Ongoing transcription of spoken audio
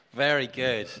Very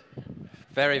good.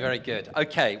 Very, very good.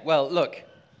 Okay, well, look.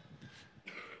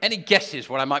 Any guesses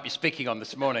what I might be speaking on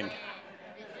this morning?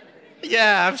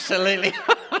 Yeah, absolutely.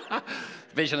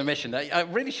 Vision and mission. I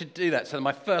really should do that so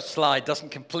my first slide doesn't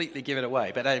completely give it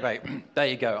away. But anyway, there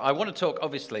you go. I want to talk,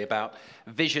 obviously, about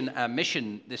vision and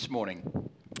mission this morning.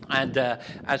 And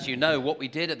as you know, what we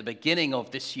did at the beginning of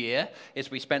this year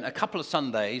is we spent a couple of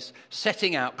Sundays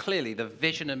setting out clearly the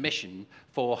vision and mission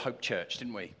for Hope Church,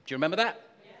 didn't we? Do you remember that?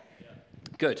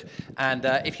 Good. And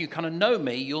if you kind of know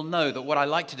me, you'll know that what I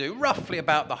like to do, roughly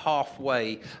about the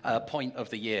halfway point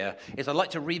of the year, is I'd like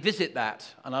to revisit that,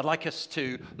 and I'd like us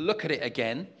to look at it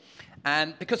again,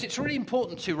 and because it's really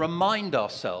important to remind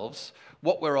ourselves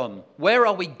what we're on. Where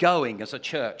are we going as a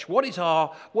church? What is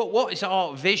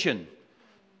our vision?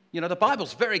 You know, the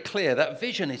Bible's very clear that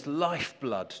vision is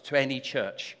lifeblood to any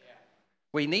church.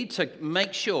 We need to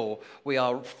make sure we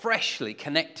are freshly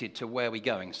connected to where we're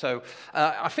going. So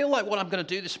I feel like what I'm going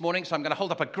to do this morning, so I'm going to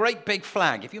hold up a great big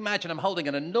flag. If you imagine I'm holding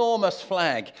an enormous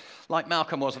flag, like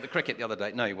Malcolm was at the cricket the other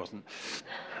day. No, he wasn't.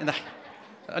 An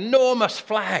enormous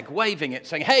flag, waving it,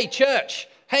 saying, hey, church,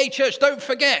 don't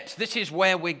forget, this is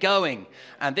where we're going,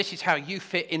 and this is how you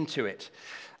fit into it.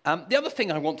 The other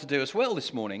thing I want to do as well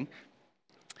this morning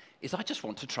is I just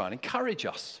want to try and encourage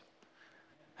us.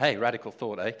 Hey, radical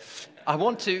thought, eh? I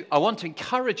want to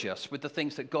encourage us with the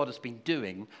things that God has been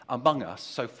doing among us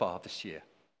so far this year.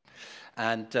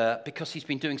 And because he's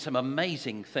been doing some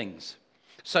amazing things.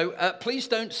 So please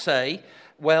don't say,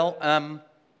 well,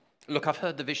 look, I've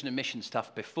heard the vision and mission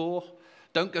stuff before.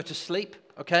 Don't go to sleep,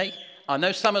 okay? I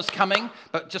know summer's coming,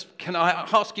 but just can I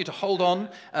ask you to hold on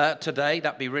today?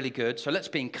 That'd be really good. So let's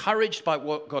be encouraged by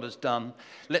what God has done.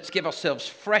 Let's give ourselves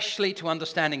freshly to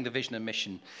understanding the vision and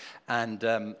mission. And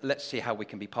let's see how we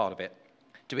can be part of it.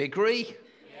 Do we agree?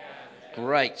 Yeah.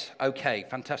 Great. Okay,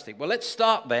 fantastic. Well, let's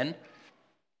start then.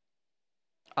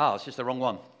 It's just the wrong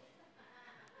one.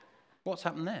 What's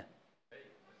happened there?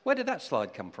 Where did that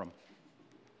slide come from?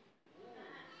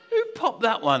 Who popped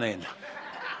that one in?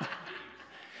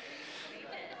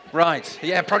 Right,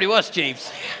 yeah, probably was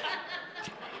Jeeves.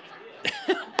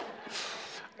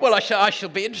 Well, I shall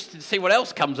be interested to see what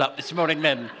else comes up this morning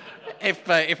then,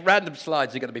 if random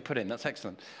slides are going to be put in. That's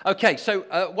excellent. Okay, so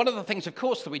one of the things, of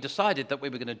course, that we decided that we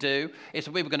were going to do is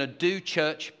that we were going to do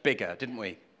church bigger, didn't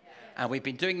we? And we've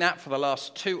been doing that for the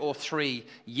last 2 or 3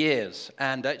 years.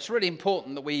 And it's really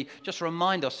important that we just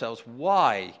remind ourselves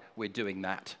why we're doing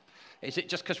that. Is it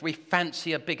just because we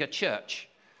fancy a bigger church?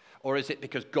 Or is it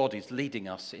because God is leading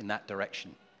us in that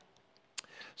direction?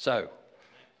 So,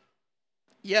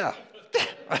 yeah.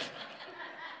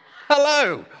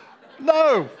 Hello.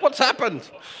 No, what's happened?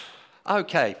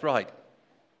 Okay, right.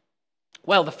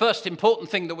 Well, the first important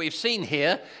thing that we've seen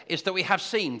here is that we have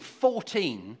seen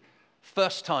 14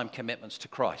 first-time commitments to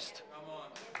Christ.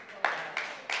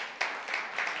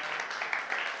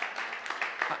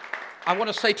 I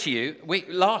want to say to you,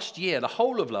 last year, the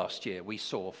whole of last year, we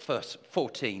saw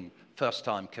 14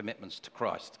 first-time commitments to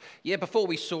Christ. Year before,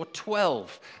 we saw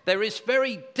 12. There is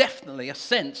very definitely a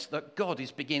sense that God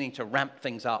is beginning to ramp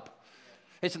things up,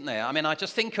 isn't there? I mean, I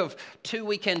just think of 2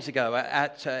 weekends ago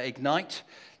at Ignite,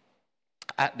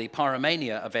 at the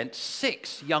Pyromania event,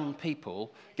 6 young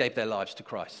people gave their lives to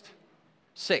Christ.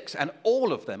 6, and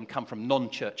all of them come from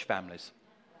non-church families.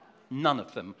 None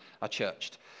of them are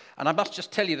churched. And I must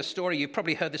just tell you the story. You've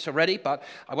probably heard this already, but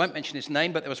I won't mention his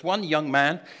name. But there was one young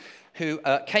man who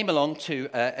came along to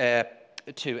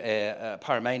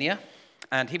Pyromania,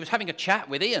 and he was having a chat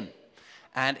with Ian.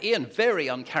 And Ian very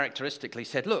uncharacteristically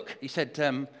said, look, he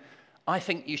said, I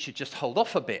think you should just hold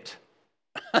off a bit.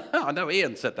 I know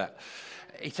Ian said that.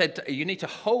 He said, you need to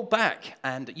hold back,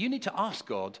 and you need to ask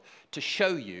God to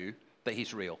show you that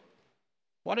he's real.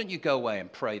 Why don't you go away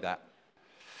and pray that?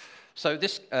 So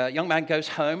this young man goes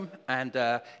home,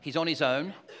 and he's on his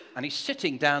own, and he's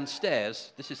sitting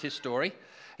downstairs. This is his story.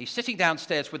 He's sitting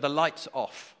downstairs with the lights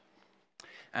off,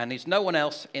 and there's no one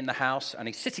else in the house, and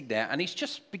he's sitting there, and he's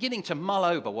just beginning to mull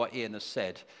over what Ian has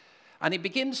said. And he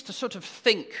begins to sort of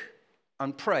think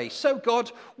and pray, so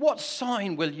God, what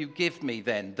sign will you give me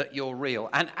then that you're real?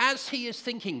 And as he is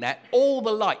thinking that, all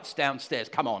the lights downstairs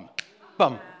come on.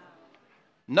 Boom.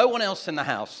 No one else in the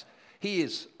house. He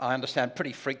is, I understand,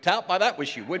 pretty freaked out by that,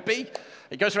 which you would be.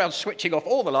 He goes around switching off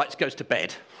all the lights, goes to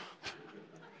bed.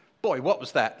 Boy, what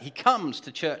was that? He comes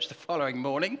to church the following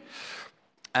morning,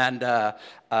 and then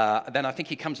I think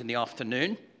he comes in the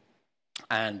afternoon,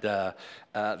 and they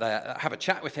have a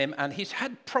chat with him, and he's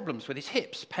had problems with his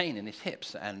hips, pain in his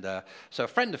hips. And so a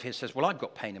friend of his says, well, I've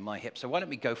got pain in my hips, so why don't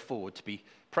we go forward to be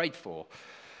prayed for?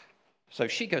 So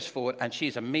she goes forward, and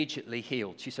she's immediately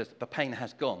healed. She says, the pain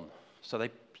has gone. So they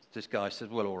This guy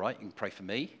said, well, all right, you can pray for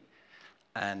me.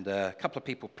 And a couple of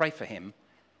people pray for him,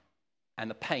 and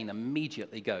the pain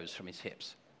immediately goes from his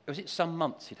hips. Was it some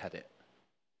months he'd had it?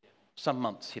 Some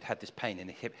months he'd had this pain in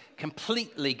his hip.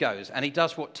 Completely goes, and he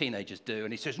does what teenagers do,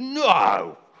 and he says,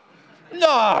 no,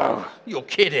 you're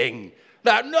kidding.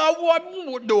 No,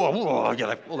 what? No,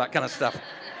 all that kind of stuff.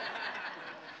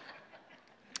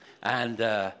 And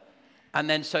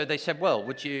then so they said, well,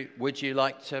 would you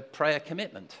like to pray a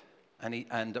commitment? And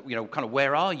kind of,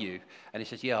 where are you? And he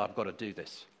says, yeah, I've got to do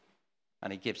this.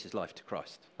 And he gives his life to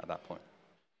Christ at that point.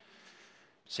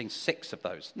 Seen 6 of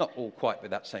those, not all quite with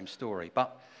that same story,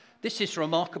 but this is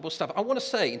remarkable stuff. I want to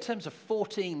say, in terms of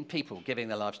 14 people giving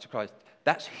their lives to Christ,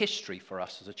 that's history for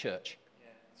us as a church. Yeah,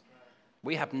 that's great.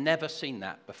 We have never seen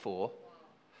that before.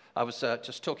 I was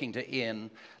just talking to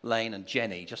Ian, Lane, and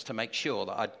Jenny just to make sure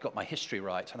that I'd got my history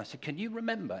right. And I said, can you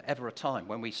remember ever a time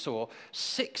when we saw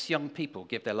 6 young people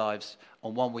give their lives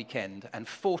on one weekend and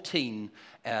 14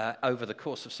 over the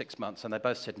course of 6 months? And they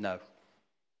both said no.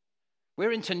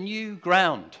 We're into new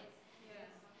ground.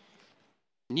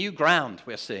 New ground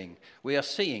we're seeing. We are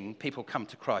seeing people come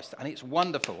to Christ, and it's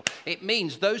wonderful. It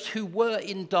means those who were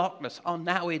in darkness are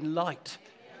now in light.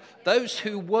 Those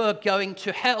who were going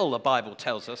to hell, the Bible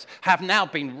tells us, have now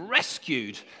been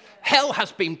rescued. Hell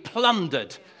has been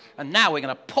plundered, and now we're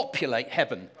going to populate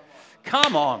heaven.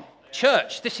 Come on,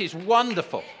 church, this is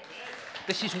wonderful.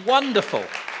 This is wonderful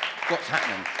what's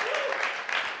happening.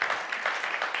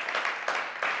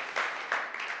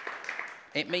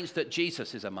 It means that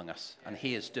Jesus is among us, and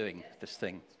he is doing this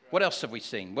thing. What else have we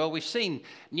seen? Well, we've seen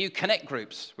new connect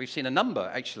groups. We've seen a number,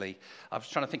 actually. I was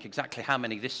trying to think exactly how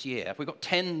many this year. We've got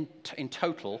 10 in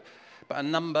total, but a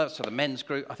number. So the men's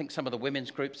group, I think some of the women's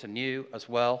groups are new as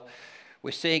well.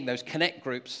 We're seeing those connect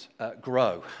groups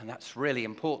grow, and that's really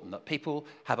important, that people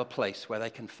have a place where they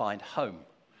can find home,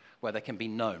 where they can be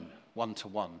known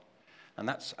one-to-one. And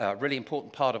that's a really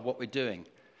important part of what we're doing.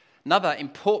 Another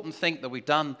important thing that we've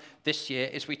done this year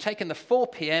is we've taken the 4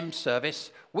 p.m.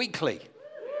 service weekly.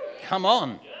 Come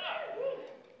on.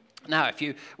 Now,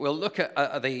 we'll look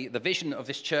at the vision of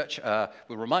this church,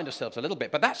 we'll remind ourselves a little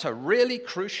bit, but that's a really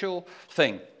crucial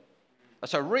thing.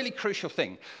 That's a really crucial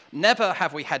thing. Never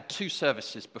have we had 2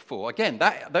 services before. Again,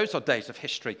 those are days of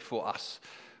history for us.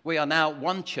 We are now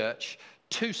one church,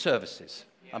 2 services.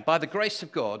 And by the grace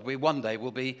of God, we one day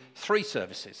will be 3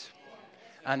 services.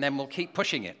 And then we'll keep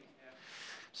pushing it.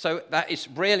 So that is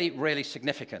really, really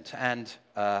significant, and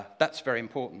that's very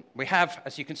important. We have,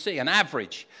 as you can see, an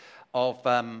average of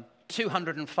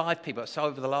 205 people. So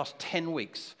over the last 10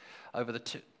 weeks, over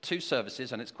the 2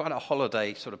 services, and it's quite a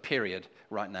holiday sort of period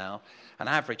right now, an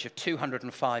average of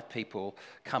 205 people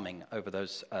coming over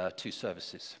those 2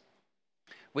 services.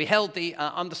 We held the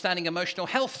Understanding Emotional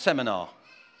Health seminar.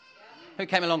 Who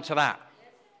came along to that?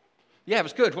 Yeah, it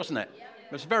was good, wasn't it?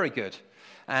 It was very good.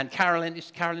 And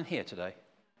is Carolyn here today?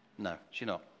 No, she's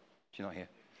not. She's not here.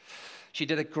 She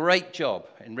did a great job,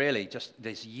 and really just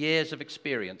there's years of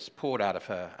experience poured out of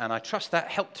her. And I trust that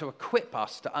helped to equip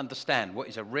us to understand what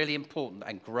is a really important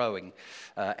and growing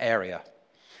area.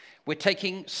 We're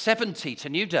taking 70 to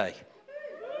New Day.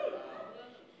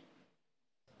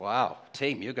 Wow,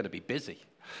 team, you're going to be busy.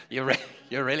 You're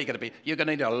really going to be, you're going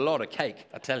to need a lot of cake,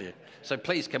 I tell you. So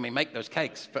please, can we make those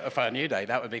cakes for a New Day?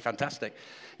 That would be fantastic.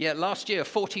 Yeah, last year,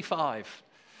 45.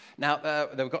 Now,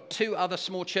 we've got 2 other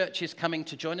small churches coming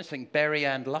to join us. I think Bury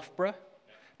and Loughborough,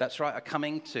 that's right, are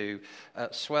coming to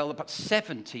swell about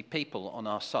 70 people on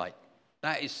our site.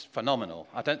 That is phenomenal.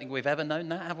 I don't think we've ever known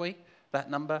that, have we? That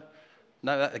number?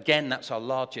 No, again, that's our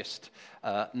largest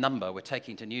number we're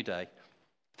taking to New Day.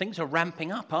 Things are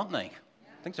ramping up, aren't they?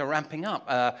 Things are ramping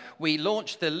up. We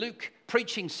launched the Luke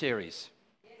preaching series.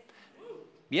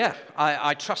 Yeah,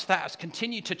 I trust that has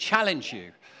continued to challenge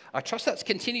you. I trust that's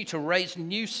continued to raise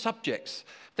new subjects.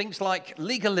 Things like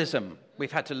legalism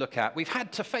we've had to look at. We've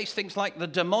had to face things like the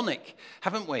demonic,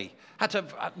 haven't we?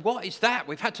 What is that?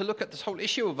 We've had to look at this whole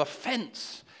issue of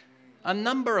offense. A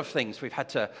number of things we've had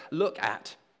to look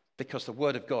at because the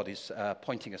Word of God is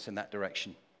pointing us in that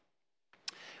direction.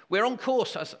 We're on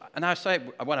course, and I say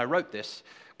when I wrote this,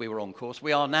 we were on course.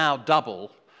 We are now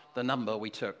double the number we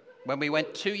took. When we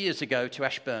went 2 years ago to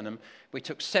Ashburnham, we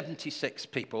took 76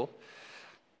 people.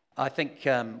 I think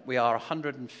we are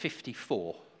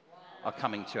 154 are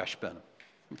coming to Ashburnham,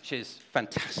 which is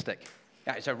fantastic.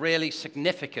 That is a really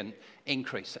significant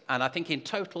increase. And I think in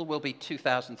total we'll be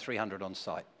 2,300 on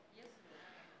site.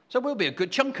 So we'll be a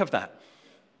good chunk of that.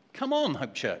 Come on,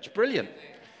 Hope Church. Brilliant.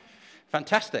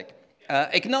 Fantastic.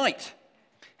 Ignite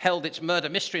held its murder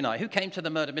mystery night. Who came to the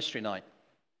murder mystery night?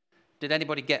 Did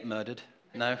anybody get murdered?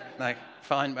 No?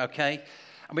 Fine, okay.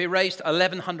 And we raised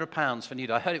 £1,100 for Nude.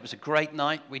 I heard it was a great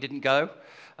night. We didn't go,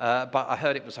 but I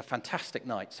heard it was a fantastic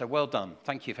night. So well done.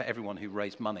 Thank you for everyone who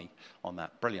raised money on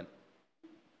that. Brilliant.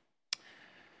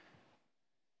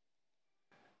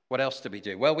 What else did we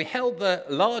do? Well, we held the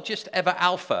largest ever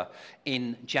Alpha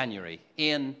in January.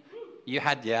 Ian, you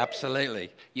had, yeah,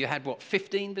 absolutely. You had, what,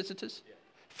 15 visitors?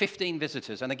 15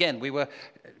 visitors. And again,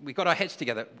 we got our heads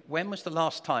together. When was the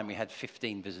last time we had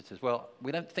 15 visitors? Well,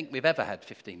 we don't think we've ever had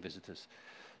 15 visitors.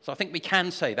 So I think we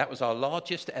can say that was our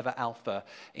largest ever Alpha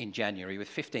in January with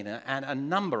 15. And a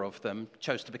number of them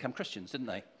chose to become Christians, didn't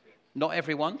they? Not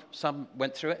everyone. Some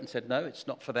went through it and said, no, it's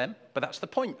not for them. But that's the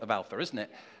point of Alpha, isn't it?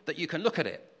 That you can look at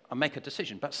it and make a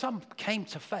decision. But some came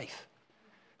to faith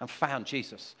and found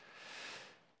Jesus.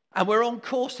 And we're on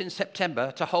course in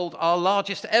September to hold our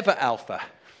largest ever Alpha.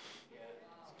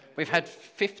 We've had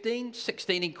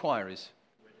 16 inquiries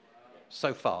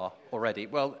so far already.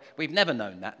 Well, we've never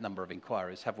known that number of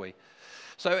inquiries, have we?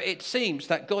 So it seems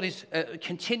that God is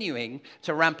continuing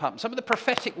to ramp up. Some of the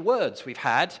prophetic words we've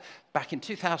had back in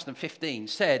 2015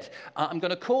 said, I'm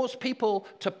going to cause people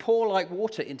to pour like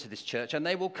water into this church, and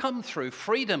they will come through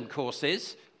freedom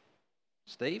courses,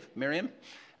 Steve, Miriam,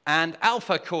 and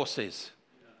alpha courses.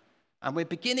 And we're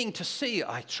beginning to see,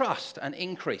 I trust, an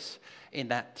increase in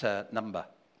that number.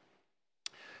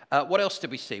 What else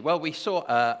did we see? Well, we saw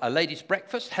a ladies'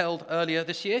 breakfast held earlier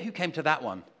this year. Who came to that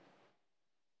one?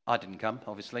 I didn't come,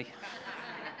 obviously.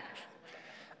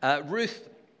 Ruth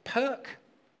Perk,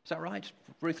 is that right?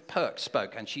 Ruth Perk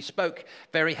spoke, and she spoke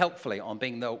very helpfully on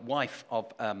being the wife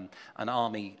of an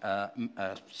army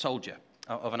soldier,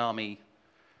 of an army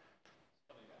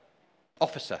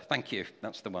officer. Thank you,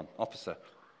 that's the one, officer.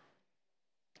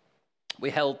 We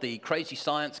held the Crazy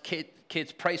Science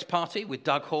Kids Praise Party with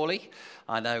Doug Hawley.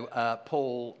 I know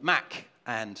Paul Mack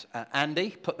and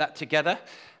Andy put that together.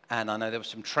 And I know there was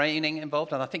some training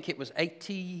involved, and I think it was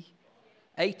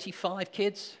 85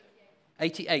 kids,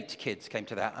 88 kids came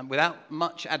to that, and without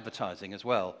much advertising as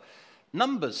well.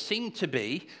 Numbers seem to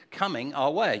be coming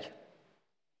our way.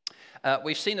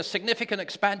 We've seen a significant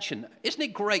expansion. Isn't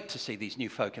it great to see these new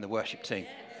folk in the worship team?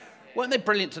 Weren't they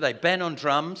brilliant today? Ben on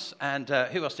drums, and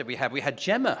who else did we have? We had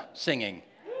Gemma singing.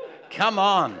 Come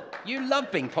on. You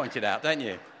love being pointed out, don't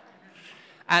you?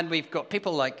 And we've got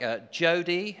people like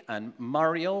Jody and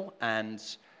Muriel and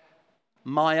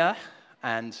Maya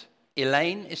and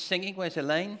Elaine is singing. Where's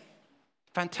Elaine?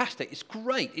 Fantastic. It's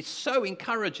great. It's so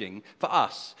encouraging for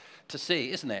us to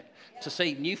see, isn't it? To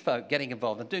see new folk getting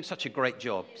involved and doing such a great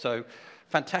job. So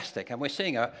fantastic. And we're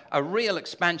seeing a real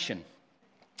expansion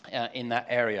in that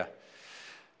area.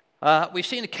 We've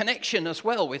seen a connection as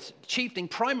well with Cheveding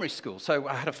Primary School. So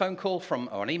I had a phone call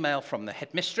or an email from the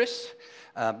headmistress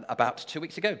about 2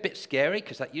 weeks ago. A bit scary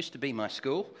because that used to be my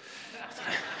school.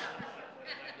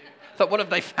 Thought, what have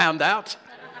they found out?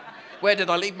 Where did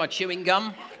I leave my chewing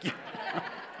gum?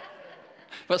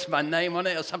 What's my name on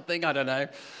it or something? I don't know.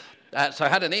 So I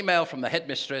had an email from the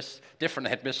headmistress, different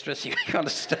headmistress, you can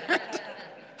understand.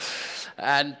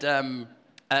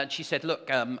 And she said, look,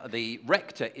 the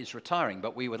rector is retiring,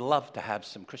 but we would love to have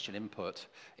some Christian input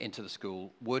into the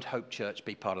school. Would Hope Church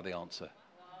be part of the answer?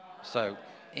 So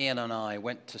Ian and I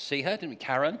went to see her, didn't we,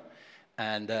 Karen?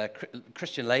 And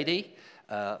Christian lady,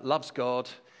 loves God.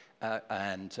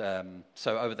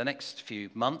 So over the next few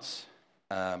months,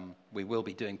 we will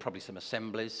be doing probably some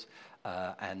assemblies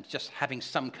and just having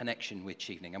some connection with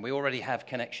Chevening. And we already have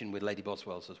connection with Lady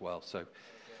Boswell's as well. So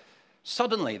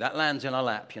suddenly that lands in our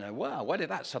lap. Wow, where did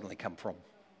that suddenly come from?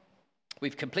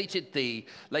 We've completed the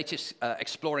latest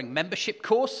Exploring membership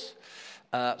course.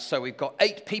 So we've got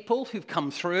 8 people who've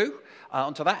come through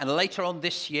onto that. And later on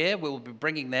this year, we'll be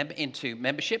bringing them into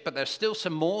membership. But there's still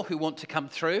some more who want to come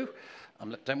through.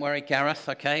 Don't worry, Gareth,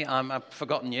 okay? I've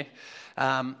forgotten you.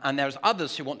 And there's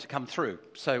others who want to come through.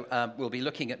 So we'll be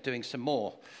looking at doing some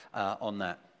more on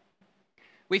that.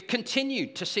 We've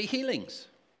continued to see healings.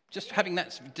 Just having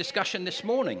that discussion this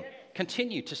morning.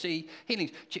 Continue to see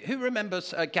healings. Who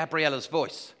remembers Gabriella's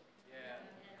voice?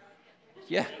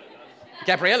 Yeah.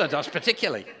 Gabriella does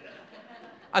particularly.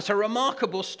 It's a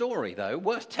remarkable story, though.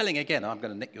 Worth telling again. I'm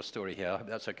going to nick your story here. I hope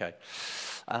that's okay.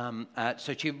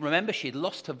 So do you remember she'd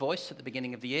lost her voice at the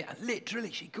beginning of the year? And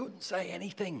literally, she couldn't say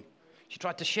anything. She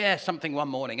tried to share something one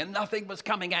morning, and nothing was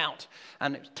coming out.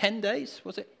 And it was 10 days,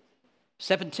 was it?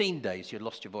 17 days you'd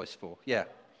lost your voice for. Yeah.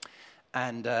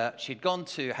 And she'd gone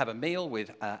to have a meal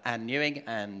with Anne Newing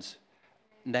and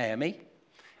Naomi.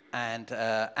 And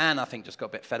Anne, I think, just got a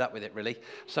bit fed up with it, really.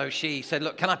 So she said,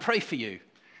 look, can I pray for you?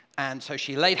 And so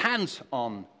she laid hands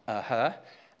on her,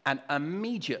 and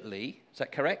immediately, is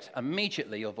that correct?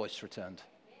 Immediately your voice returned.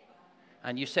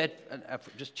 And you said,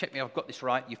 just check me, I've got this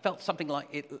right. You felt something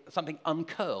like something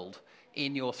uncurled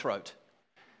in your throat,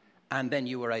 and then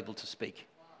you were able to speak.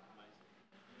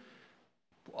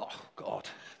 Oh, God,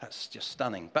 that's just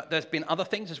stunning. But there's been other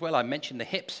things as well. I mentioned the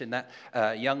hips in that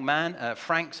young man,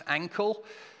 Frank's ankle.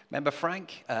 Remember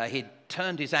Frank? He'd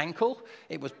turned his ankle.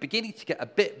 It was beginning to get a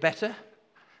bit better,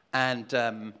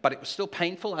 but it was still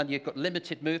painful, and you've got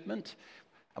limited movement.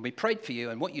 And we prayed for you,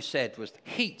 and what you said was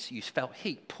heat. You felt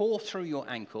heat pour through your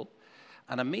ankle,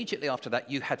 and immediately after that,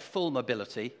 you had full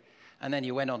mobility, and then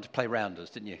you went on to play rounders,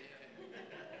 didn't you?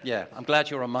 Yeah, I'm glad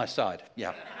you're on my side.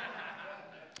 Yeah.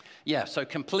 Yeah, so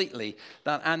completely.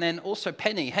 And then also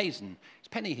Penny Hazen. Is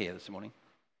Penny here this morning?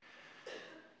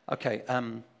 Okay,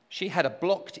 she had a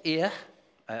blocked ear,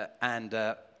 and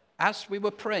as we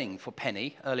were praying for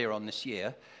Penny earlier on this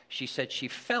year, she said she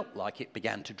felt like it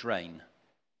began to drain.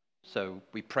 So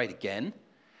we prayed again,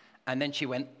 and then she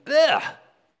went, ugh!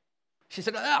 She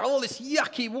said, all this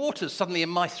yucky water's suddenly in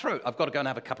my throat. I've got to go and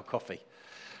have a cup of coffee.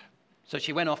 So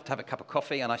she went off to have a cup of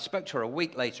coffee, and I spoke to her a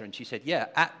week later, and she said,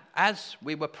 as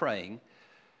we were praying,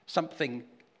 something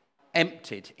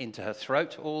emptied into her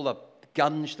throat, all the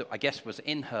gunge that I guess was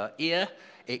in her ear,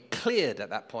 it cleared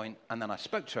at that point, and then I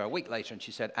spoke to her a week later, and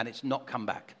she said, and it's not come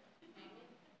back.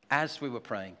 As we were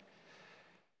praying.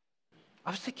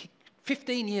 I was thinking,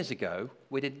 15 years ago,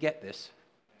 we didn't get this.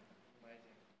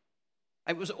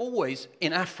 It was always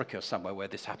in Africa somewhere where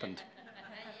this happened.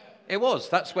 It was.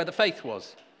 That's where the faith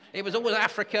was. It was always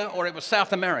Africa or it was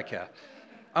South America.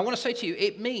 I want to say to you,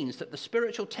 it means that the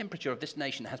spiritual temperature of this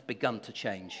nation has begun to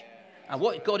change. And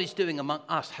what God is doing among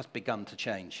us has begun to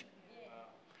change.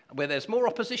 Where there's more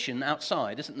opposition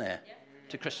outside, isn't there,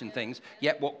 to Christian things,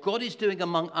 yet what God is doing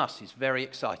among us is very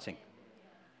exciting.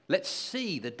 Let's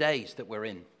see the days that we're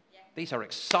in. These are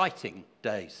exciting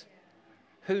days.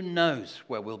 Who knows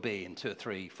where we'll be in 2 or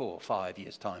 3, 4, 5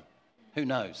 years' time? Who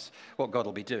knows what God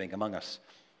will be doing among us?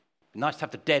 Nice to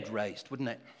have the dead raised, wouldn't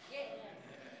it?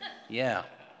 Yeah.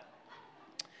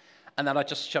 And then I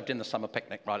just shoved in the summer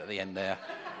picnic right at the end there,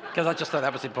 because I just thought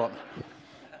that was important.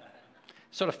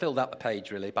 Sort of filled out the page,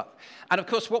 really. And of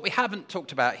course, what we haven't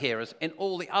talked about here is in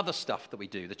all the other stuff that we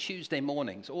do, the Tuesday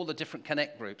mornings, all the different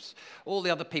connect groups, all the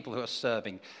other people who are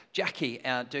serving. Jackie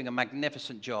doing a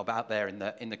magnificent job out there in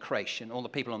the creche, and all the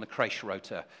people on the creche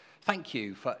rota. Thank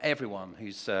you for everyone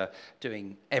who's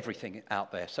doing everything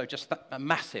out there. So just a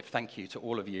massive thank you to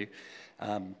all of you.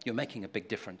 You're making a big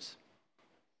difference.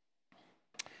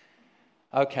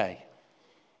 Okay.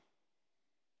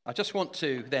 I just want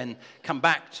to then come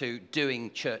back to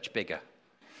doing church bigger.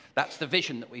 That's the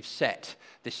vision that we've set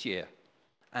this year.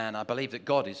 And I believe that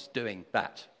God is doing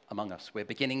that among us. We're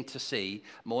beginning to see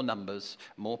more numbers,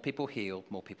 more people healed,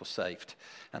 more people saved.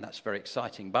 And that's very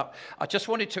exciting. But I just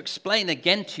wanted to explain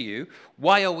again to you,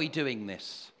 why are we doing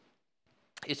this?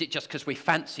 Is it just because we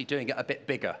fancy doing it a bit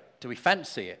bigger? Do we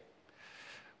fancy it?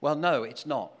 Well, no, it's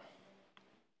not.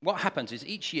 What happens is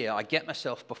each year I get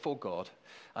myself before God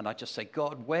and I just say,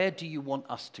 God, where do you want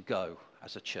us to go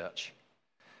as a church?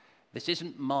 This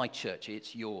isn't my church,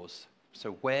 it's yours.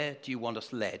 So where do you want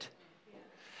us led?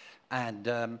 And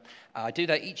I do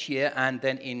that each year. And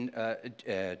then in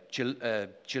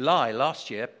July last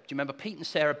year, do you remember Pete and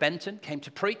Sarah Benton came to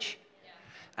preach?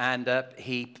 Yeah. And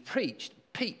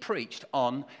Pete preached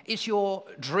on, is your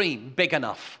dream big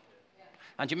enough?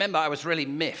 And you remember I was really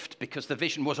miffed because the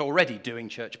vision was already doing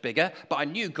church bigger, but I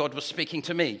knew God was speaking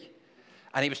to me.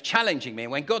 And he was challenging me.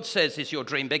 And when God says, is your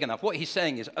dream big enough? What he's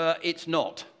saying is, it's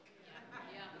not.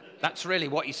 That's really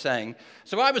what he's saying.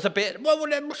 So I was a bit,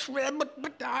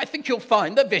 but I think you'll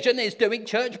find the vision is doing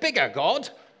church bigger, God.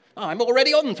 I'm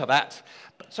already on to that.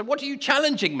 So what are you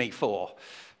challenging me for?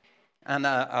 And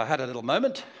I had a little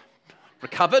moment,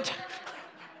 recovered.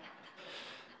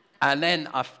 And then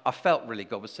I felt really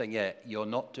God was saying, yeah, you're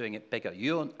not doing it bigger.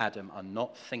 You and Adam are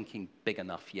not thinking big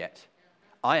enough yet.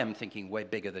 I am thinking way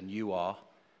bigger than you are,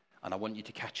 and I want you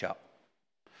to catch up.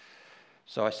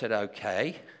 So I said,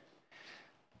 okay.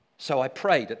 So I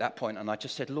prayed at that point, and I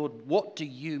just said, Lord, what do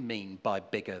you mean by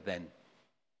bigger then?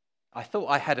 I thought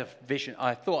I had a vision.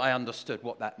 I thought I understood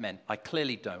what that meant. I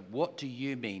clearly don't. What do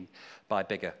you mean by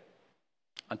bigger?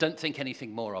 I don't think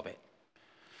anything more of it.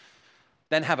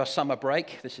 Then have a summer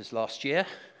break, this is last year,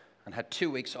 and had 2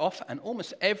 weeks off. And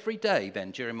almost every day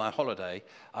then during my holiday,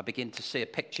 I begin to see a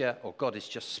picture, or God is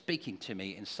just speaking to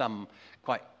me in some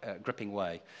quite gripping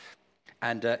way.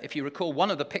 And if you recall, one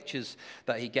of the pictures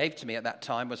that he gave to me at that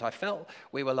time was I felt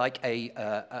we were like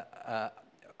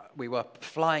we were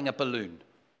flying a balloon.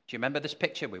 Do Do you remember this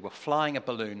picture? We were flying a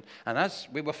balloon, and as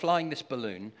we were flying this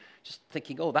balloon, just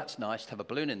thinking, oh, that's nice to have a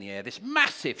balloon in the air, this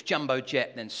massive jumbo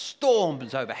jet then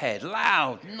storms overhead,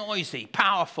 loud, noisy,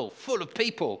 powerful, full of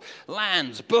people,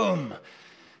 lands, boom.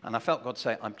 And I felt God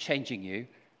say, I'm changing you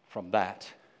from that,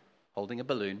 holding a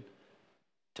balloon,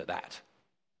 to that.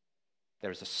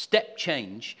 There is a step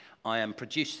change I am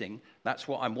producing. That's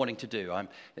what I'm wanting to do.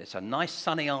 It's a nice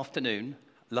sunny afternoon,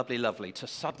 lovely, lovely, to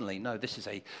suddenly, no, this is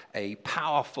a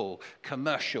powerful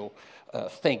commercial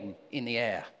thing in the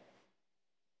air.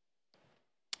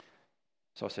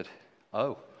 So I said,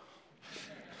 oh,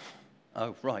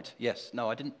 right, yes. No,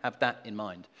 I didn't have that in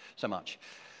mind so much.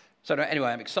 So anyway,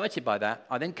 I'm excited by that.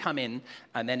 I then come in,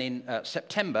 and then in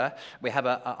September, I have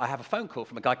a phone call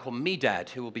from a guy called Medad,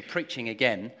 who will be preaching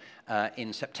again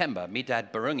in September.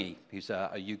 Medad Barungi, who's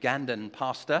a Ugandan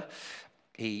pastor.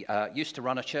 He used to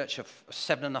run a church of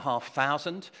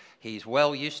 7,500. He's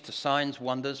well used to signs,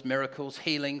 wonders, miracles,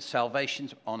 healings,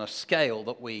 salvations on a scale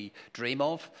that we dream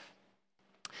of.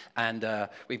 And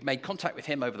we've made contact with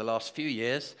him over the last few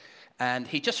years. And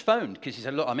he just phoned because he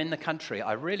said, look, I'm in the country.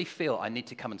 I really feel I need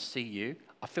to come and see you.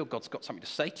 I feel God's got something to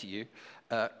say to you.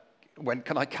 When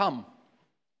can I come?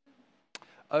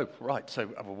 Oh, right. So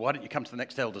why don't you come to the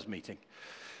next elders meeting?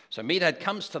 So Medad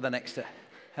comes to the next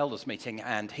elders meeting,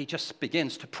 and he just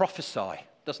begins to prophesy,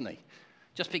 doesn't he?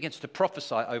 Just begins to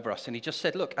prophesy over us. And he just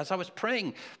said, look, as I was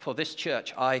praying for this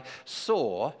church, I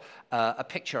saw a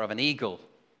picture of an eagle.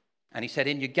 And he said,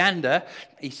 in Uganda,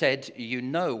 he said, you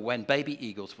know when baby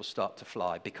eagles will start to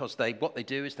fly, because what they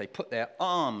do is they put their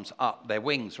arms up, their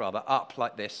wings rather, up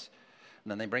like this,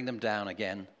 and then they bring them down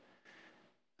again.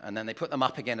 And then they put them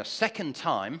up again a second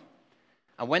time.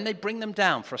 And when they bring them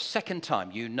down for a second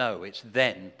time, you know it's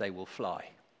then they will fly.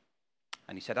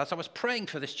 And he said, as I was praying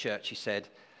for this church, he said,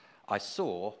 I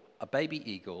saw a baby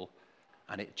eagle,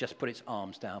 and it just put its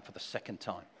arms down for the second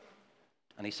time.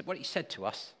 And he said, what he said to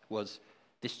us was,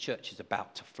 this church is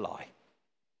about to fly.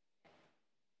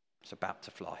 It's about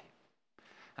to fly.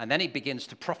 And then he begins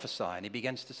to prophesy, and he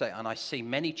begins to say, and I see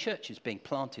many churches being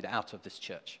planted out of this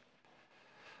church.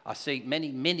 I see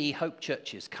many mini Hope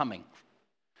churches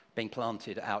being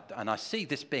planted out, and I see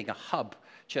this being a hub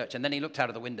church. And then he looked out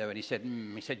of the window and he said,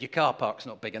 your car park's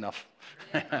not big enough.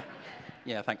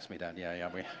 Yeah, thanks, me, Dad. Yeah,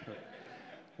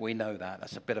 we know that.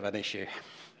 That's a bit of an issue.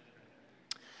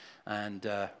 And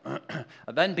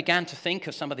I then began to think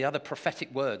of some of the other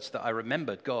prophetic words that I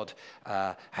remembered God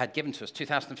had given to us.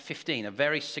 2015, a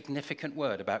very significant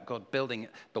word about God building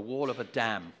the wall of a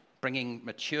dam, bringing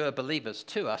mature believers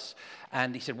to us.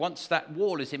 And he said, once that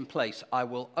wall is in place, I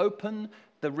will open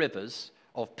the rivers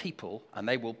of people, and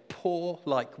they will pour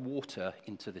like water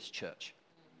into this church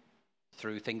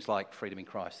through things like Freedom in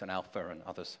Christ and Alpha and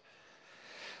others.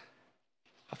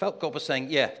 I felt God was saying,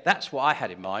 yeah, that's what I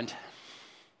had in mind.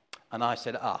 And I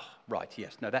said, right,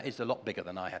 yes. No, that is a lot bigger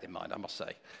than I had in mind, I must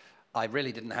say. I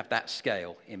really didn't have that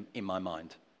scale in my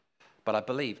mind. But I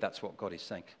believe that's what God is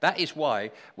saying. That is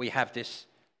why we have this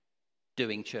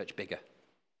doing church bigger.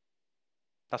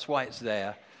 That's why it's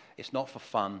there. It's not for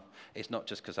fun. It's not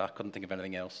just because I couldn't think of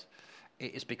anything else.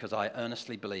 It is because I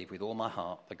earnestly believe with all my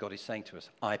heart that God is saying to us,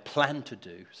 I plan to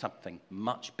do something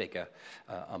much bigger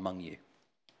among you.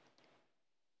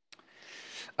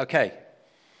 Okay.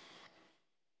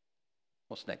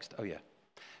 What's next? Oh, yeah.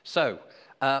 So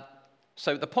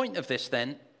the point of this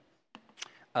then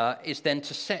is then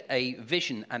to set a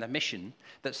vision and a mission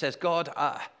that says, God,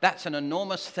 that's an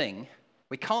enormous thing.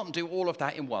 We can't do all of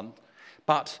that in one,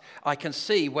 but I can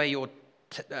see where you're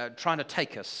trying to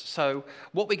take us. So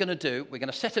what we're going to do, we're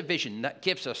going to set a vision that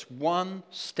gives us one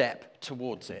step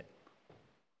towards it.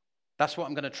 That's what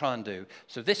I'm going to try and do.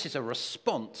 So this is a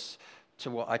response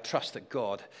to what I trust that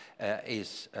God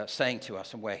is saying to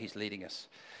us and where he's leading us.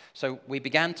 So we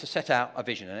began to set out a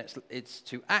vision, and it's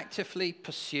to actively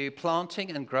pursue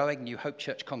planting and growing new Hope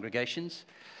Church congregations,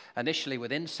 initially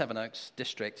within Sevenoaks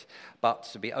district, but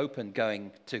to be open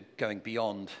going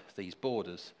beyond these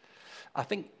borders. I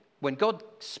think when God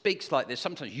speaks like this,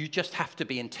 sometimes you just have to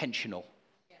be intentional.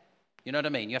 You know what I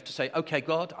mean? You have to say, okay,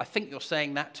 God, I think you're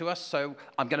saying that to us, so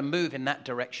I'm going to move in that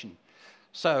direction.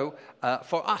 So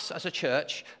for us as a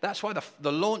church, that's why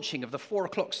the launching of the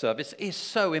 4:00 service is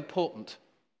so important.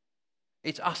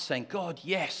 It's us saying, God,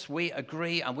 yes, we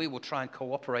agree, and we will try and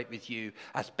cooperate with you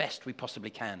as best we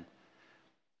possibly can.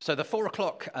 So the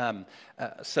 4:00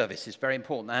 service is very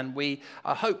important, and we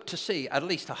hope to see at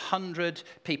least 100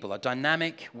 people, a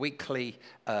dynamic weekly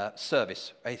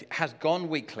service. It has gone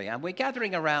weekly, and we're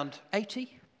gathering around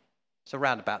 80. It's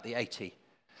around about the 80.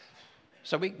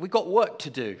 So we've got work to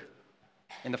do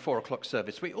in the 4:00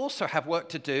 service. We also have work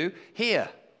to do here.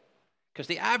 Because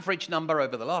the average number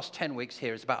over the last 10 weeks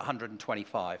here is about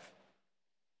 125.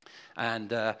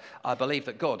 And I believe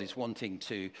that God is wanting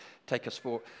to take us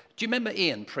forward. Do you remember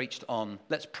Ian preached on,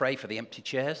 let's pray for the empty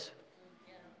chairs?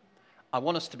 I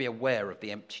want us to be aware of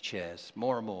the empty chairs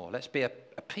more and more. Let's be a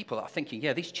people that are thinking,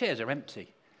 yeah, these chairs are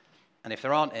empty. And if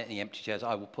there aren't any empty chairs,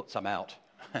 I will put some out.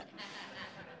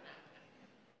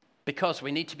 Because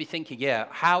we need to be thinking, yeah,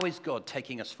 how is God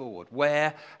taking us forward?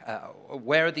 Where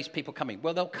are these people coming?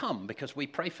 Well, they'll come because we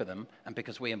pray for them and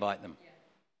because we invite them.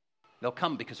 They'll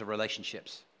come because of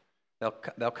relationships.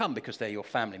 They'll come because they're your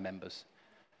family members.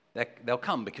 They'll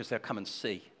come because they'll come and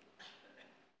see.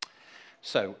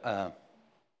 So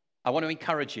I want to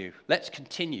encourage you. Let's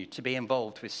continue to be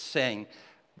involved with saying,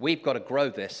 we've got to grow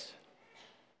this.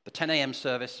 The 10 a.m.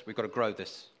 service, we've got to grow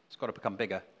this. It's got to become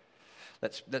bigger.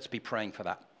 Let's be praying for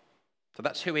that. So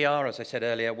that's who we are, as I said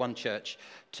earlier, one church,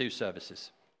 two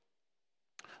services.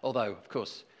 Although, of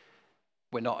course,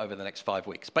 we're not over the next 5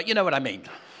 weeks. But you know what I mean.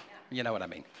 You know what I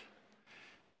mean.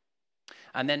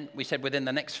 And then we said within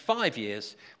the next 5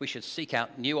 years, we should seek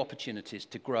out new opportunities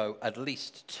to grow at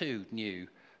least 2 new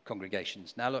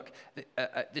congregations. Now look,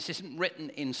 this isn't written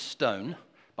in stone,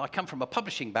 but I come from a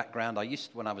publishing background.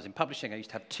 When I was in publishing, I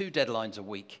used to have 2 deadlines a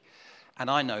week. And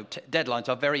I know deadlines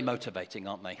are very motivating,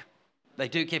 aren't they? They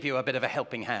do give you a bit of a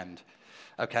helping hand,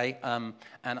 okay?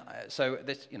 So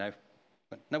this, no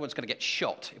one's going to get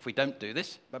shot if we don't do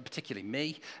this, but particularly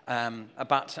me.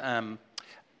 But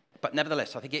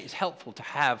nevertheless, I think it is helpful to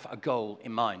have a goal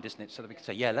in mind, isn't it? So that we can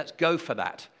say, yeah, let's go for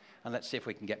that, and let's see if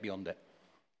we can get beyond it.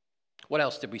 What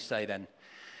else did we say then?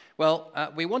 Well,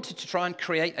 we wanted to try and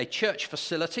create a church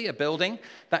facility, a building,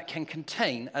 that can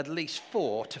contain at least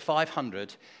 400 to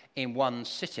 500 in one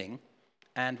sitting.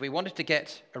 And we wanted to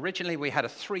originally we had a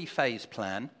 3-phase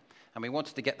plan, and we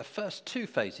wanted to get the first 2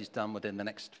 phases done within the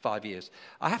next 5 years.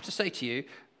 I have to say to you,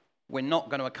 we're not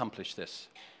going to accomplish this.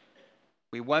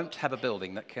 We won't have a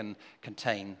building that can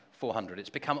contain 400. It's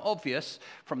become obvious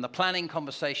from the planning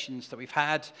conversations that we've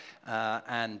had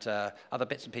and other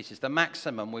bits and pieces. The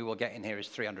maximum we will get in here is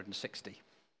 360.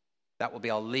 That will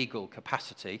be our legal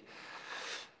capacity.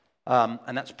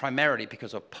 And that's primarily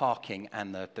because of parking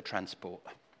and the transport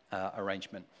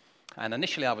arrangement. And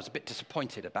initially I was a bit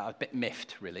disappointed a bit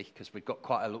miffed really, because we've got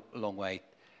quite a long way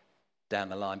down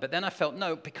the line. But then I felt,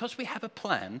 no, because we have a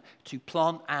plan to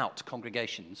plant out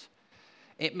congregations,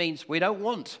 it means we don't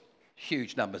want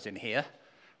huge numbers in here.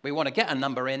 We want to get a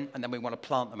number in, and then we want to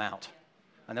plant them out.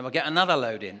 And then we'll get another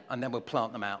load in, and then we'll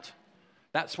plant them out.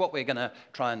 That's what we're going to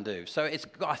try and do. So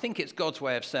I think it's God's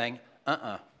way of saying,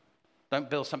 don't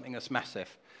build something that's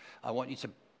massive. I want you to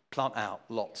plant out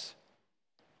lots.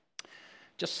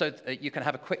 Just so that you can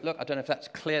have a quick look. I don't know if that's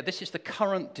clear. This is the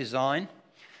current design.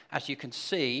 As you can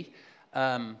see,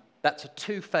 that's a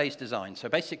 2-phase design. So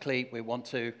basically, we want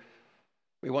to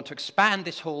expand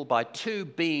this hall by 2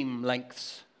 beam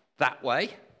lengths that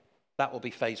way. That will be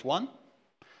phase 1.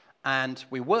 And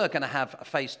we were going to have a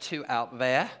phase 2 out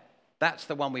there. That's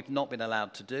the one we've not been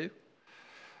allowed to do.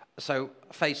 So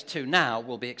phase 2 now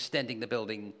will be extending the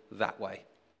building that way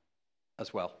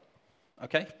as well.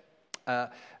 Okay?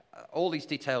 All these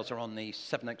details are on the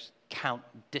Sevenoaks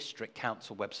District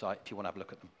Council website if you want to have a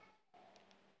look at them.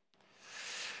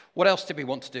 What else did we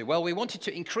want to do? Well, we wanted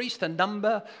to increase the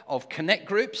number of connect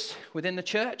groups within the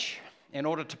church in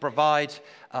order to provide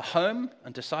a home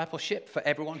and discipleship for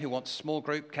everyone who wants small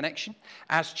group connection.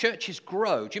 As churches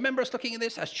grow, do you remember us looking at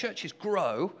this? As churches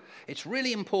grow, it's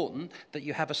really important that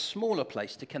you have a smaller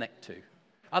place to connect to.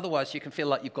 Otherwise, you can feel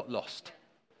like you've got lost.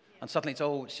 And suddenly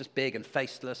it's just big and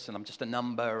faceless, and I'm just a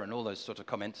number, and all those sort of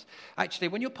comments. Actually,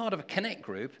 when you're part of a connect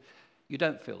group, you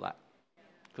don't feel that,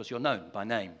 because you're known by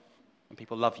name, and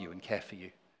people love you and care for you.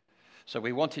 So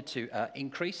we wanted to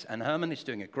increase, and Herman is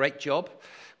doing a great job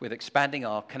with expanding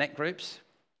our connect groups,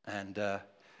 and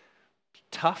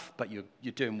tough, but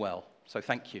you're doing well. So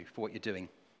thank you for what you're doing.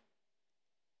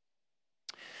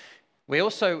 We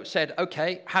also said,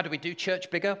 okay, how do we do church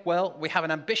bigger? Well, we have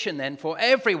an ambition then for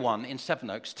everyone in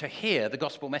Sevenoaks to hear the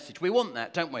gospel message. We want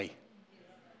that, don't we?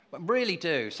 We really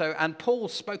do. And Paul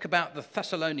spoke about the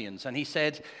Thessalonians, and he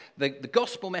said, the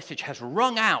gospel message has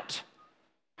rung out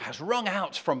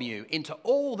from you into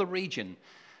all the region.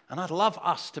 And I'd love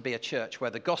us to be a church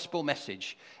where the gospel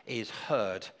message is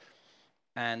heard.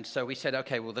 And so we said,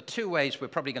 okay, well, the 2 ways we're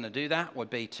probably going to do that would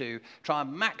be to try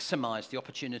and maximize the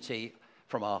opportunity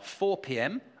from our 4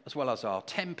 p.m. as well as our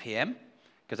 10 p.m.,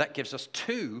 because that gives us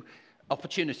 2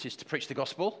 opportunities to preach the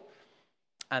gospel.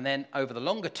 And then over the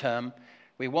longer term,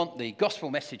 we want the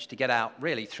gospel message to get out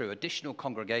really through additional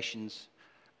congregations,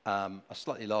 a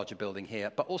slightly larger building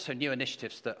here, but also new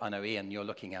initiatives that I know, Ian, you're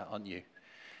looking at, aren't you?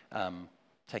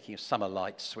 taking a summer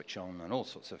light switch on and all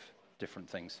sorts of different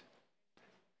things.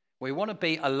 We want to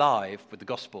be alive with the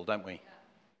gospel, don't we?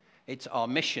 It's our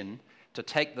mission to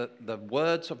take the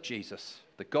words of Jesus,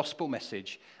 the gospel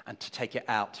message, and to take it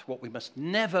out. What we must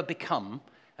never become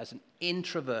as an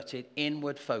introverted,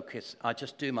 inward focus, I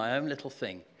just do my own little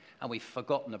thing, and we've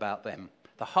forgotten about them.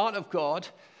 The heart of God, do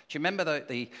you remember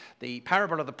the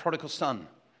parable of the prodigal son?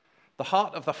 The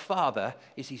heart of the father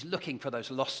is he's looking for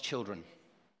those lost children,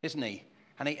 isn't he?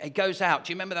 And he goes out.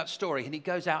 Do you remember that story? And he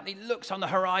goes out and he looks on the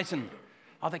horizon.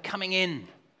 Are they coming in?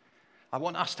 I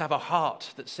want us to have a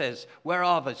heart that says, where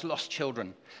are those lost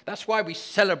children? That's why we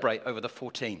celebrate over the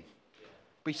 14.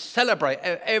 We celebrate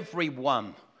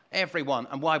everyone,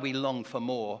 and why we long for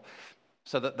more,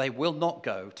 so that they will not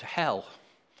go to hell.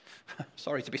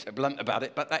 Sorry to be so blunt about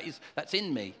it, but that's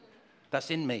in me. That's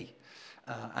in me,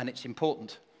 and it's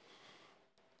important.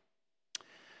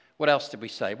 What else did we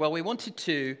say? Well, we wanted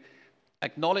to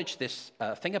acknowledge this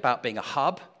thing about being a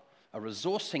hub, a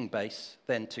resourcing base,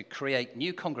 then to create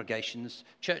new congregations,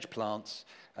 church plants,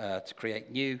 to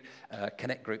create new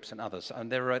connect groups and others.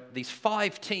 And there are these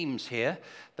 5 teams here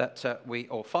that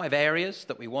or 5 areas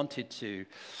that we wanted to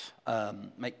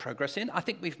make progress in. I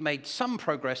think we've made some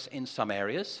progress in some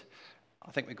areas. I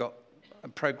think we've got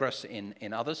progress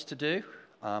in others to do.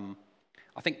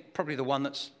 I think probably the one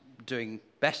that's doing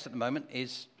best at the moment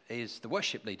is the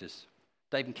worship leaders.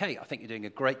 Dave and Kate, I think you're doing a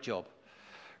great job.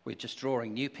 We're just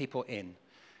drawing new people in.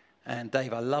 And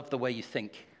Dave, I love the way you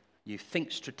think. You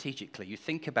think strategically. You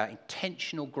think about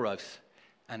intentional growth.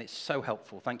 And it's so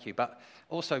helpful. Thank you. But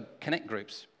also connect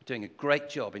groups are doing a great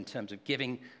job in terms of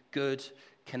giving good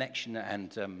connection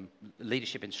and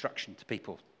leadership instruction to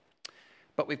people.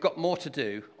 But we've got more to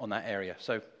do on that area.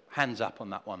 So hands up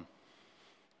on that one.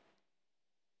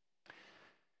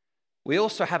 We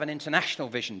also have an international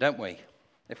vision, don't we?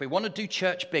 If we want to do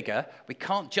church bigger, we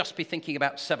can't just be thinking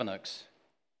about Sevenoaks.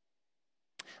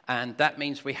 And that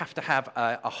means we have to have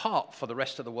a heart for the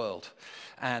rest of the world.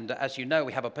 And as you know,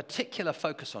 we have a particular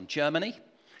focus on Germany.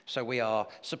 So we are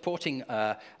supporting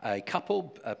a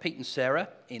couple, Pete and Sarah,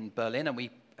 in Berlin, and we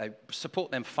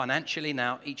support them financially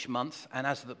now each month. And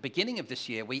as of the beginning of this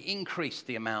year, we increased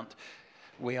the amount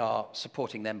we are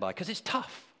supporting them by. Because it's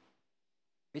tough.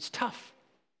 It's tough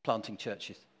planting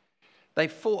churches. They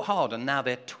fought hard, and now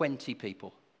they're 20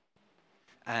 people.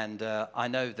 And I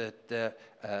know that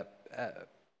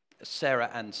Sarah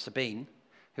and Sabine,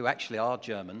 who actually are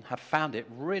German, have found it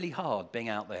really hard being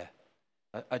out there,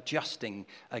 adjusting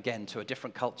again to a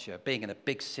different culture, being in a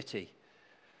big city.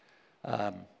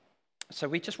 So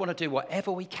we just want to do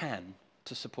whatever we can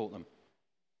to support them.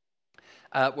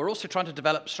 We're also trying to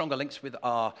develop stronger links with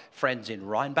our friends in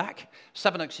Rheinbach.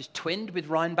 Sevenoaks is twinned with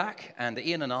Rheinbach, and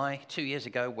Ian and I, 2 years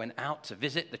ago, went out to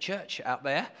visit the church out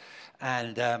there.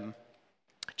 And I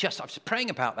was praying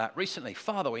about that recently.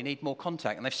 Father, we need more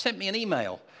contact. And they've sent me an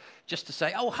email just to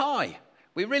say, oh, hi,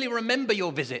 we really remember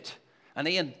your visit. And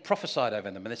Ian prophesied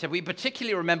over them. And they said, we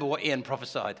particularly remember what Ian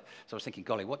prophesied. So I was thinking,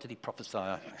 golly, what did he prophesy?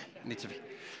 I need to be...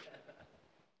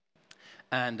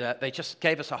 And they just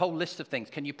gave us a whole list of things.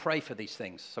 Can you pray for these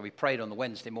things? So we prayed on the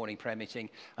Wednesday morning prayer meeting,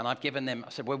 and I've given them, I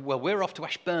said, well, we're off to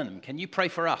Ashburnham. Can you pray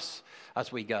for us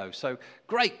as we go? So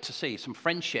great to see some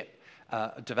friendship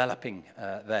developing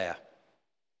there.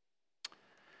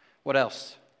 What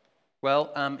else?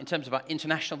 Well, in terms of our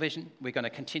international vision, we're going to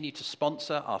continue to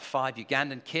sponsor our 5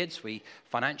 Ugandan kids. We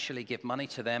financially give money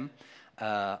to them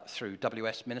through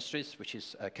WS Ministries, which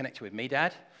is connected with me,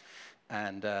 Dad.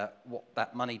 And what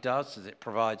that money does is it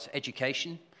provides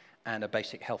education and a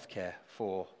basic health care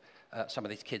for some of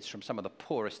these kids from some of the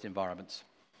poorest environments.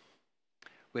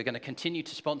 We're going to continue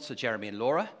to sponsor Jeremy and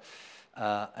Laura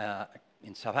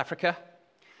in South Africa.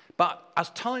 But as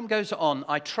time goes on,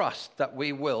 I trust that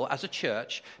we will, as a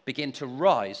church, begin to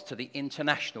rise to the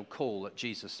international call that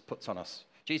Jesus puts on us.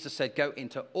 Jesus said, go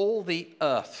into all the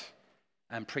earth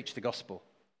and preach the gospel,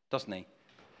 doesn't he?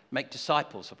 Make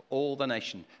disciples of all the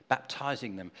nation,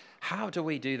 baptizing them. How do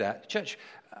we do that? Church,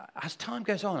 as time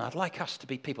goes on, I'd like us to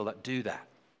be people that do that.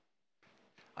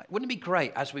 Wouldn't it be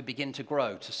great as we begin to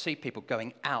grow to see people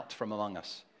going out from among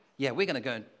us? Yeah, we're going to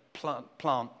go and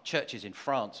plant churches in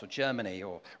France or Germany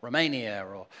or Romania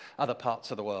or other parts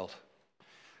of the world.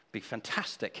 It'd be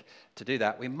fantastic to do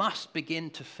that. We must begin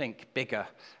to think bigger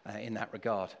in that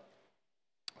regard.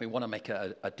 We want to make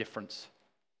a difference.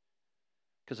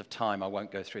 Because of time, I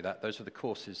won't go through that. Those are the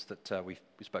courses that we've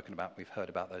spoken about. We've heard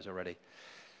about those already.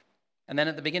 And then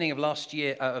at the beginning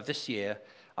of this year,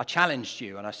 I challenged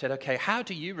you and I said, okay, how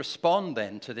do you respond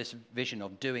then to this vision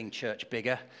of doing church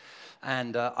bigger?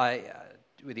 And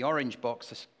with the orange box,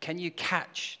 I said, can you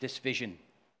catch this vision?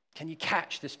 Can you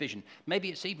catch this vision? Maybe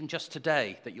it's even just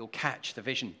today that you'll catch the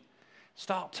vision.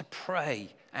 Start to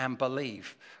pray and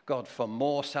believe God for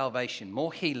more salvation,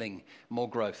 more healing, more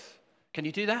growth. Can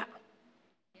you do that?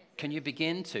 Can you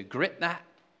begin to grip that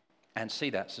and see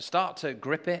that? So start to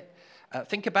grip it.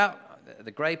 Think about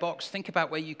the grey box. Think about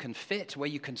where you can fit, where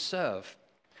you can serve.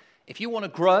 If you want to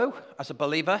grow as a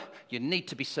believer, you need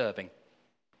to be serving.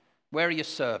 Where are you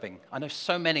serving? I know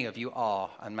so many of you are,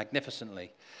 and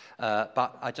magnificently.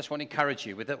 But I just want to encourage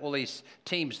you with all these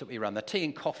teams that we run, the tea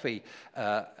and coffee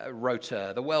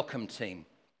rota, the welcome team,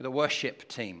 the worship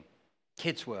team,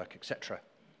 kids work, etc.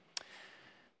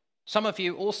 Some of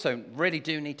you also really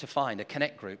do need to find a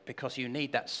connect group because you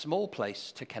need that small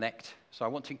place to connect. So I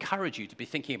want to encourage you to be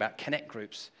thinking about connect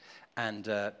groups and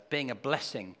being a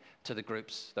blessing to the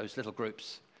groups, those little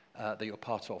groups that you're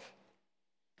part of.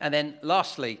 And then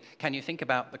lastly, can you think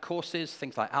about the courses,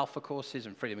 things like Alpha courses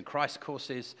and Freedom in Christ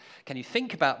courses? Can you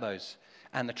think about those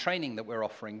and the training that we're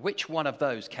offering? Which one of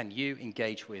those can you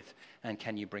engage with and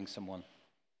can you bring someone?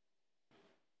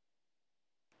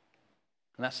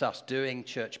 And that's us doing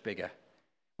church bigger.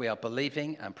 We are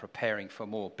believing and preparing for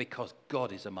more because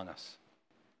God is among us,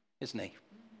 isn't he?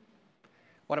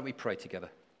 Why don't we pray together?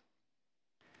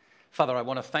 Father, I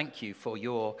want to thank you for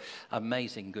your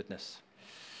amazing goodness.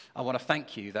 I want to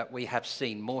thank you that we have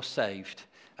seen more saved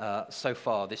so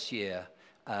far this year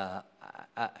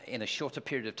in a shorter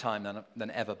period of time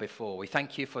than ever before. We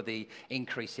thank you for the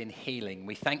increase in healing.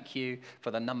 We thank you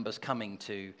for the numbers coming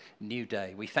to New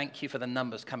Day. We thank you for the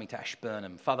numbers coming to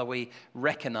Ashburnham. Father, we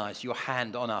recognize your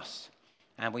hand on us.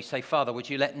 And we say, Father, would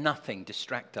you let nothing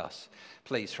distract us,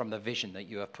 please, from the vision that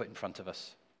you have put in front of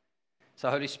us. So,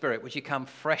 Holy Spirit, would you come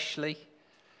freshly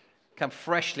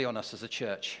on us as a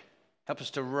church. Help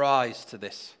us to rise to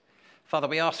this. Father,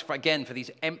 we ask again for these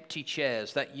empty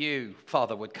chairs that you,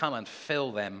 Father, would come and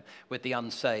fill them with the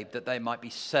unsaved, that they might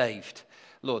be saved,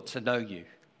 Lord, to know you.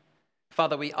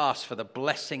 Father, we ask for the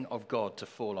blessing of God to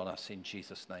fall on us in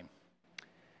Jesus' name.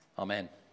 Amen.